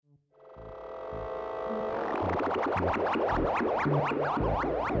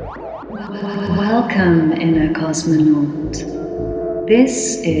Welcome, inner cosmonaut.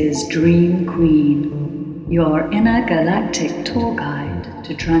 This is Dream Queen, your inner galactic tour guide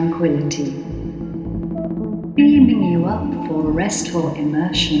to tranquility. Beaming you up for restful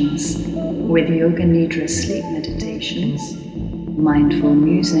immersions with Yoga Nidra sleep meditations, mindful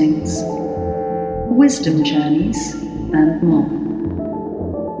musings, wisdom journeys, and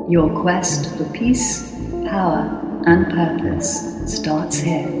more. Your quest for peace, power, and purpose starts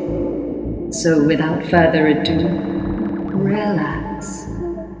here. So without further ado, relax,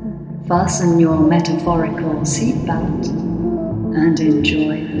 fasten your metaphorical seatbelt, and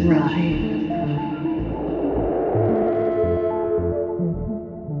enjoy the ride.